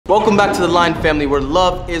Welcome back to the Line family, where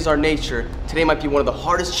love is our nature. Today might be one of the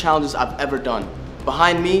hardest challenges I've ever done.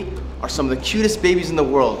 Behind me are some of the cutest babies in the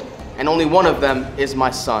world, and only one of them is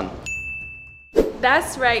my son.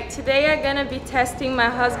 That's right, today I'm gonna be testing my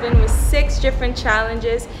husband with 6 different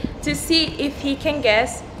challenges to see if he can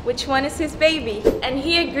guess which one is his baby. And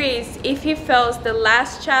he agrees if he fails the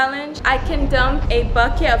last challenge, I can dump a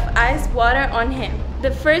bucket of ice water on him.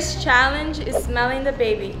 The first challenge is smelling the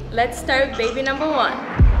baby. Let's start with baby number 1.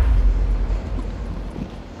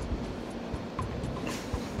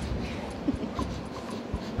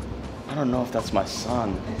 I don't know if that's my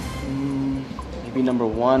son. Maybe number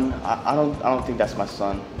 1. I don't think that's my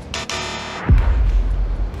son.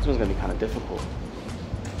 This one's gonna be kind of difficult.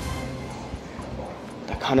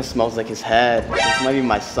 That kind of smells like his head. This might be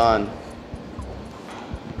my son.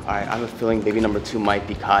 All right, I have a feeling baby number 2 might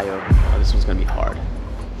be Kaio. Oh, this one's gonna be hard.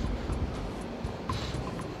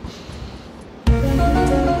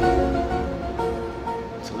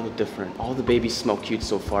 It's a little different. All the babies smell cute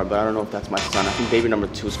so far, but I don't know if that's my son. I think baby number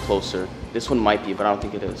 2 is closer. This one might be, but I don't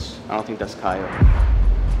think it is. I don't think that's Kaio.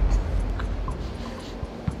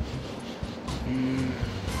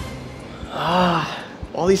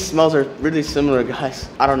 All these smells are really similar, guys.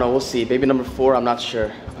 I don't know, we'll see. Baby number 4, I'm not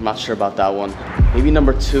sure. I'm not sure about that one. Baby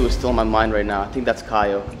number 2 is still in my mind right now. I think that's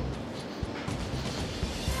Kaio.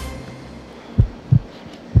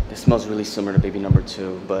 This smells really similar to baby number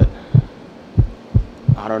 2, but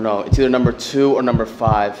I don't know. It's either number 2 or number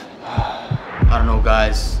 5. I don't know,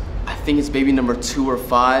 guys. I think it's baby number 2 or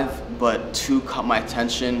 5, but 2 caught my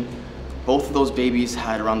attention. Both of those babies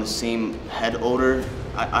had around the same head odor.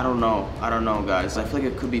 I don't know, guys. I feel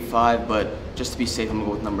like it could be 5, but just to be safe, I'm gonna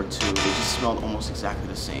go with number 2. They just smelled almost exactly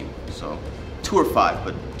the same. So 2 or 5,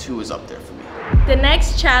 but 2 is up there for me. The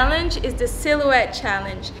next challenge is the silhouette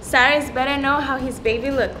challenge. Cyrus better know how his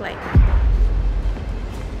baby look like.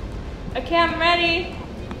 Okay, I'm ready.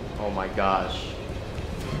 Oh my gosh.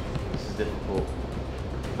 This is difficult.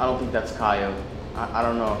 I don't think that's Kaio. I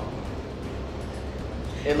don't know.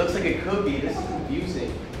 It looks like it could be. This is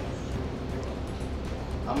confusing.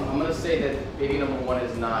 I'm gonna say that baby number 1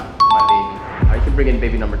 is not my baby. I can bring in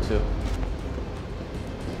baby number 2.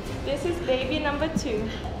 This is baby number 2.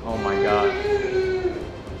 Oh my god.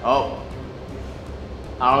 Oh.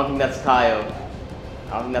 I don't think that's Kaio.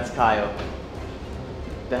 I don't think that's Kaio.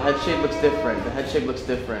 The head shape looks different. The head shape looks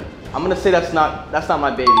different. I'm gonna say that's not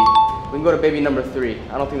my baby. We can go to baby number 3.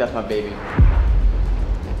 I don't think that's my baby.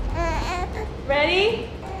 Ready?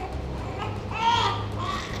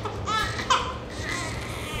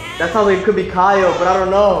 That sounds like it could be Kaio, but I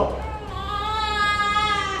don't know.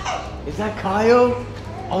 Is that Kaio?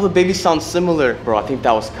 All the babies sound similar. Bro, I think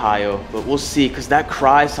that was Kaio, but we'll see, because that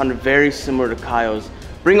cry sounded very similar to Kaio's.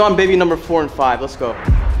 Bring on baby number 4 and 5. Let's go.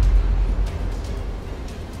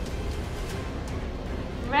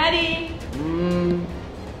 Ready?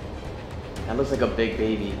 That looks like a big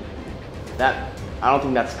baby. I don't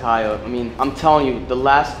think that's Kaio. I mean, I'm telling you, the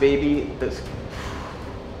last baby, this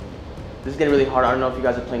is getting really hard. I don't know if you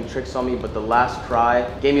guys are playing tricks on me, but the last cry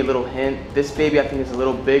gave me a little hint. This baby, I think, is a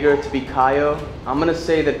little bigger to be Kaio. I'm gonna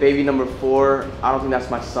say that baby number 4, I don't think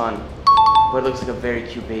that's my son, but it looks like a very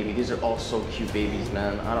cute baby. These are all so cute babies,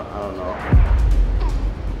 man. I don't know.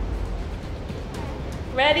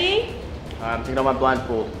 Ready? All right, I'm taking out my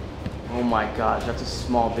blindfold. Oh my gosh, that's a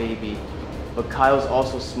small baby. But Kaio's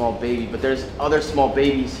also a small baby, but there's other small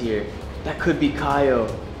babies here. That could be Kaio.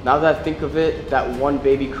 Now that I think of it, that one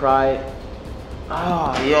baby cry.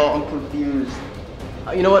 Yo, I'm confused.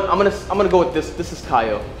 You know what? I'm gonna go with this. This is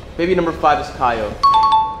Kaio. Baby number 5 is Kaio.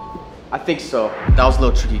 I think so. That was a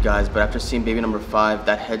little tricky, guys, but after seeing baby number 5,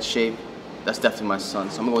 that head shape, that's definitely my son.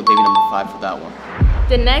 So I'm gonna go with baby number 5 for that one.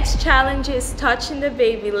 The next challenge is touching the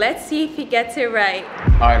baby. Let's see if he gets it right.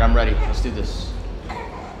 All right, I'm ready. Let's do this.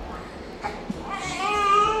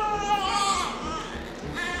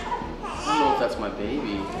 I don't know if that's my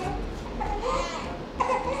baby.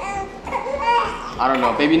 I don't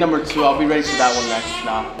know. Baby number 2, I'll be ready for that one next.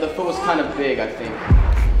 Nah, the foot was kind of big, I think.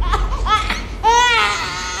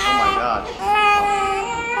 Oh my gosh.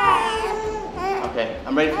 Okay,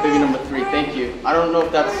 I'm ready for baby number 3. Thank you. I don't know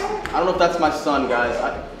if that's my son, guys.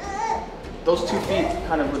 Those 2 feet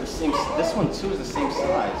kind of were the same. This one too is the same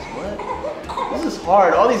size. What? This is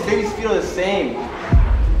hard. All these babies feel the same.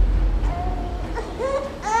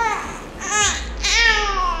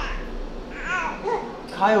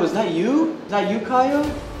 Kaio, is that you? Is that you, Kaio?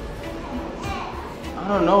 I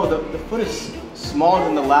don't know. The foot is smaller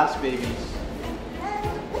than the last baby's.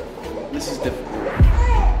 This is difficult.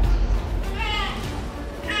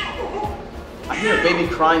 I hear a baby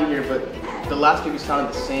crying here, but the last baby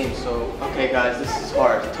sounded the same, so. Okay guys, this is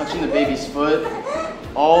hard. Touching the baby's foot,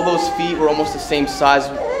 all those feet were almost the same size.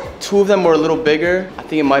 2 of them were a little bigger. I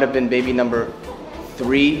think it might have been baby number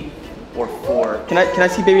 3 or 4. Can I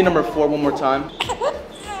see baby number 4 one more time?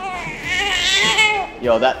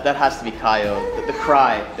 Yo, that has to be Kaio. The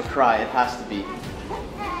cry, it has to be.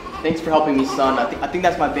 Thanks for helping me, son. I think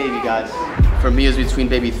that's my baby, guys. For me, it's between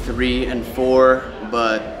baby 3 and 4,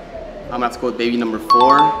 but I'm gonna have to go with baby number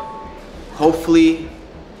 4. Hopefully,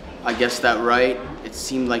 I guessed that right. It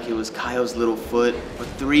seemed like it was Kaio's little foot, but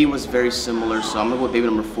 3 was very similar, so I'm gonna go with baby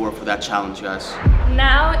number 4 for that challenge, guys.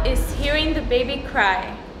 Now is hearing the baby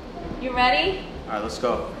cry. You ready? All right, let's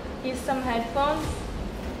go. Use some headphones.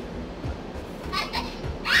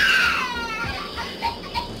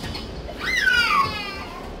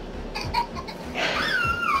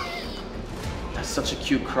 That's such a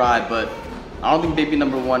cute cry, but I don't think baby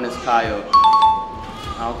number 1 is Kaio.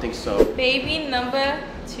 I don't think so. Baby number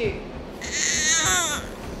 2.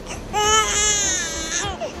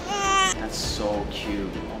 That's so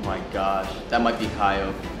cute. Oh my gosh. That might be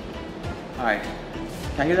Kaio. All right.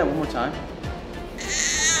 Can I hear that one more time?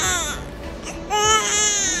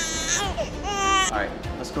 All right.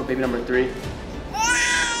 Let's go baby number 3.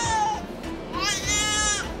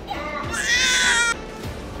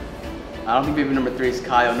 I don't think baby number 3 is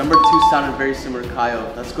Kaio. Number 2 sounded very similar to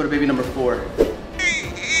Kaio. Let's go to baby number 4.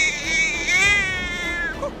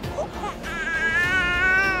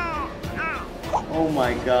 Oh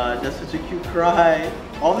my god, that's such a cute cry.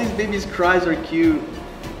 All these babies' cries are cute.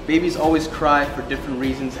 Babies always cry for different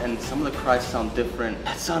reasons, and some of the cries sound different.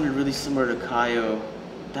 That sounded really similar to Kaio.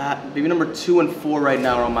 That baby number 2 and 4 right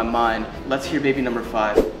now are on my mind. Let's hear baby number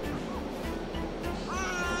 5.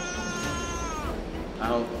 I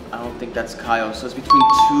don't think that's Kaio. So it's between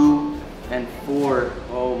 2 and 4.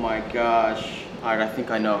 Oh my gosh. All right, I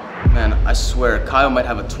think I know. Man, I swear, Kaio might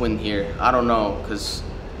have a twin here. I don't know, because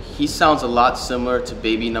he sounds a lot similar to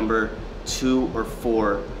baby number 2 or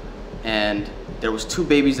 4. And there was 2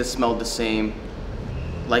 babies that smelled the same,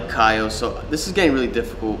 like Kaio. So this is getting really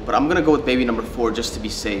difficult, but I'm gonna go with baby number 4 just to be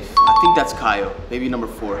safe. I think that's Kaio, baby number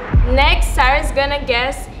 4. Next, Cyrus gonna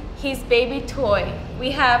guess his baby toy.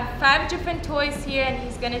 We have 5 different toys here and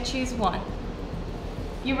he's gonna choose one.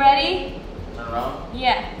 You ready? Turn around?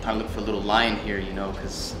 Yeah. I'm trying to look for a little lion here, you know,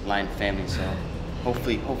 because lion family, so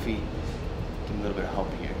hopefully give him a little bit of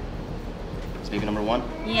help here. Is baby number 1?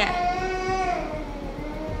 Yeah.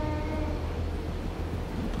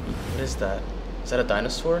 What is that? Is that a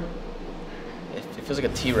dinosaur? It feels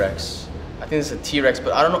like a T-Rex. I think it's a T-Rex,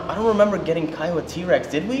 but I don't know. I don't remember getting Kaio a T-Rex.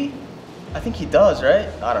 Did we? I think he does, right?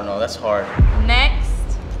 I don't know. That's hard. Next.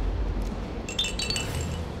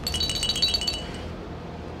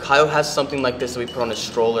 Kaio has something like this that we put on his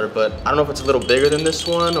stroller, but I don't know if it's a little bigger than this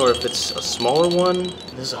one or if it's a smaller one.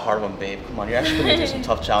 This is a hard one, babe. Come on, you're actually putting me through some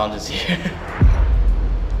tough challenges here.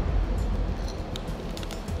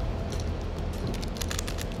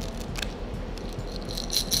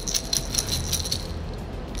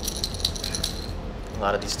 A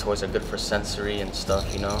lot of these toys are good for sensory and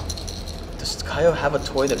stuff, you know? Does Kaio have a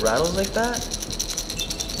toy that rattles like that?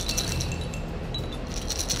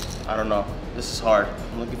 I don't know. This is hard.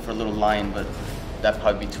 I'm looking for a little lion, but that'd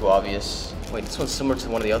probably be too obvious. Wait, this one's similar to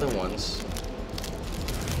one of the other ones.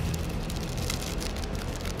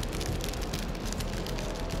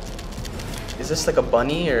 Is this like a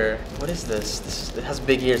bunny or what is this? It has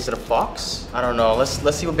big ears. Is it a fox? I don't know.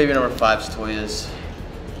 Let's see what baby number 5's toy is.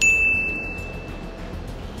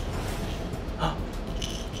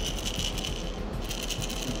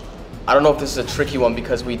 I don't know if this is a tricky one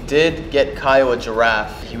because we did get Kaio a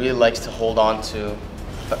giraffe. He really likes to hold on to,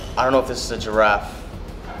 but I don't know if this is a giraffe.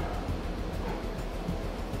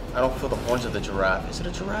 I don't feel the horns of the giraffe. Is it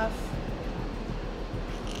a giraffe?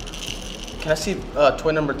 Can I see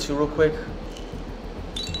toy number 2 real quick?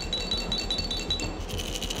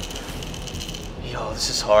 Yo, this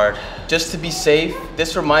is hard. Just to be safe,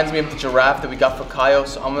 this reminds me of the giraffe that we got for Kaio,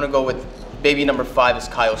 so I'm gonna go with baby number 5 as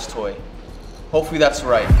Kaio's toy. Hopefully that's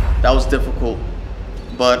right. That was difficult,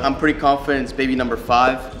 but I'm pretty confident it's baby number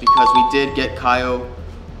 5 because we did get Kaio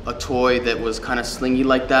a toy that was kind of slingy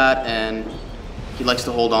like that and he likes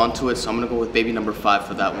to hold on to it, so I'm gonna go with baby number 5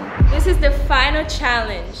 for that one. This is the final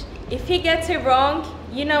challenge. If he gets it wrong,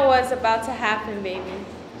 you know what's about to happen, baby.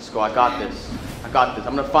 Let's go, I got this. I got this.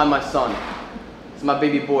 I'm gonna find my son. It's my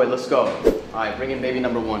baby boy, let's go. All right, bring in baby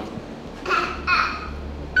number 1.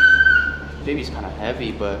 Baby's kind of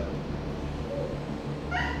heavy, but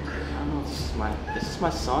is this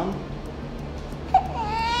my son?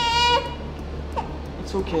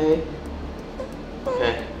 It's okay.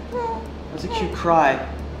 Okay. That's a cute cry.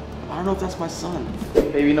 I don't know if that's my son.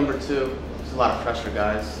 Baby number 2. It's a lot of pressure,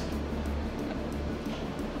 guys.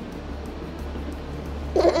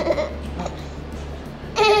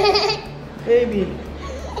 Baby.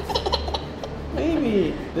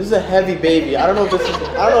 Baby. This is a heavy baby. I don't know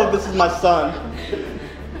if this is my son.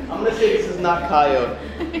 I'm gonna say this is not Kaio.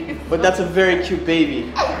 But that's a very cute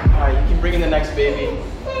baby. Alright, you can bring in the next baby.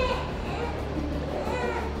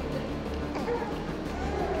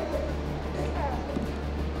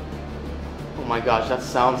 Oh my gosh, that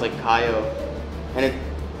sounds like Kaio. And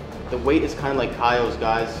the weight is kind of like Kaio's,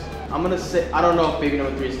 guys. I'm gonna say, I don't know if baby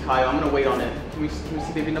number 3 is Kaio. I'm gonna wait on it. Can we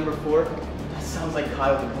see baby number 4? That sounds like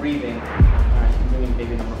Kaio, the breathing. Alright, I'm bringing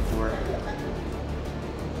baby number 4.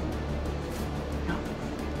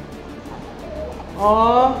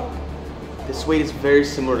 Aww. This weight is very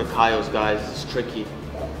similar to Kaio's, guys. It's tricky.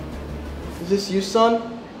 Is this you,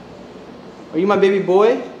 son? Are you my baby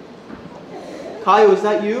boy? Kaio, is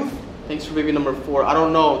that you? Thanks for baby number 4. I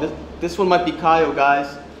don't know. This one might be Kaio,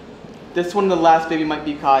 guys. This one, the last baby, might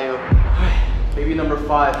be Kaio. Baby number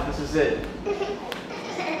 5. This is it.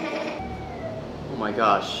 Oh my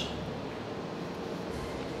gosh.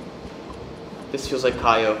 This feels like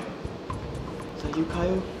Kaio. Is that you,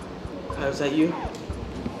 Kaio? Kaio, is that you?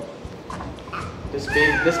 This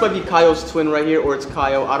might be Kaio's twin right here, or it's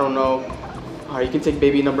Kaio. I don't know. All right, you can take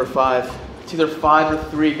baby number 5. It's either 5 or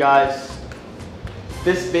 3, guys.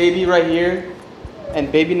 This baby right here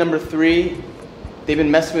and baby number 3, they've been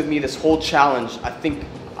messing with me this whole challenge. I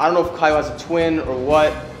don't know if Kaio has a twin or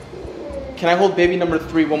what. Can I hold baby number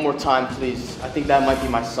 3 one more time, please? I think that might be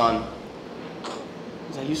my son.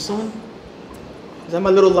 Is that you, son? Is that my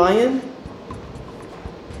little lion?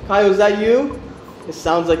 Kaio, is that you? It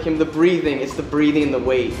sounds like him. The breathing, it's the breathing and the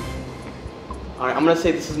weight. All right, I'm gonna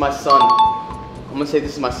say this is my son. I'm gonna say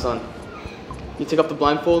this is my son. You take off the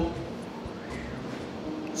blindfold?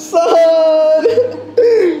 Son!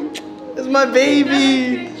 It's my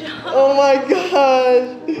baby! Oh my gosh!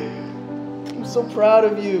 I'm so proud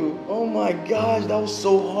of you. Oh my gosh, that was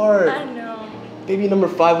so hard. I know. Baby number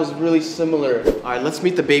 5 was really similar. All right, let's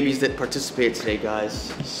meet the babies that participated today,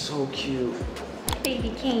 guys. So cute.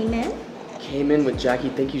 Baby came in. Came in with Jackie.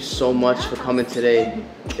 Thank you so much for coming today.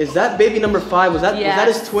 Is that baby number 5? Was that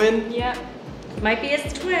his twin? Yep. Might be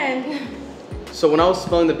his twin. So when I was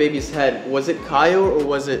smelling the baby's head, was it Kaio or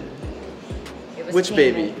was it which Kanan.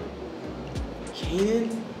 baby?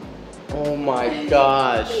 Kanan? Oh my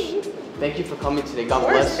gosh. Thank you for coming today. God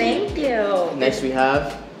bless you. Thank you. Next we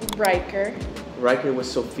have Riker. Riker with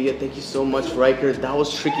Sophia. Thank you so much, Riker. That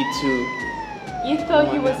was tricky too. You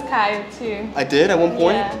thought he was Kaio too. I did at one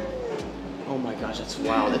point? Yeah. Oh my gosh, that's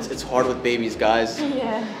wild. It's hard with babies, guys.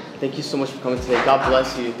 Yeah. Thank you so much for coming today. God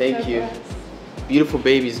bless you. Thank you. Beautiful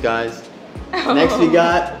babies, guys. Oh. Next we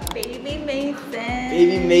got Baby Mason.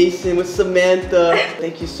 Baby Mason with Samantha.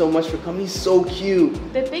 Thank you so much for coming. He's so cute.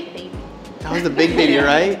 The big baby. That was the big baby,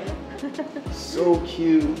 right? So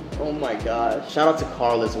cute. Oh my gosh. Shout out to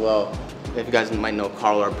Carl as well. If you guys might know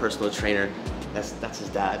Carl, our personal trainer. That's his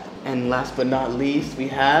dad. And last but not least, we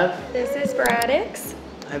have... This is Braddox.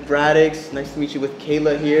 Hi Braddox. Nice to meet you with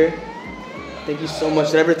Kayla here. Thank you so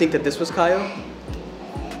much. Did I ever think that this was Kaio?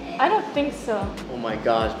 I don't think so. Oh my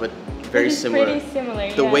gosh, but very It's similar. pretty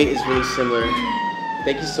similar, The yeah. weight is really similar.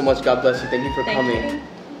 Thank you so much. God bless you. Thank you for coming. You.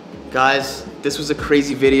 Guys, this was a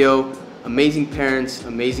crazy video. Amazing parents,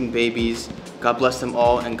 amazing babies. God bless them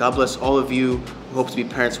all, and God bless all of you who hope to be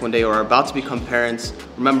parents one day or are about to become parents.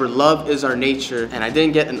 Remember, love is our nature, and I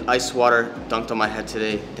didn't get an ice water dunked on my head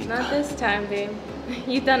today. Thank Not God. this time, babe.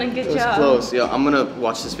 You've done a good It was job. close. Yeah, I'm gonna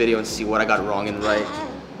watch this video and see what I got wrong and right.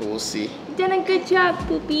 But we'll see. You've done a good job,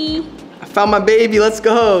 poopy. I found my baby. Let's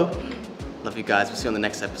go. Love you guys. We'll see you on the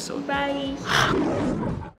next episode. Bye.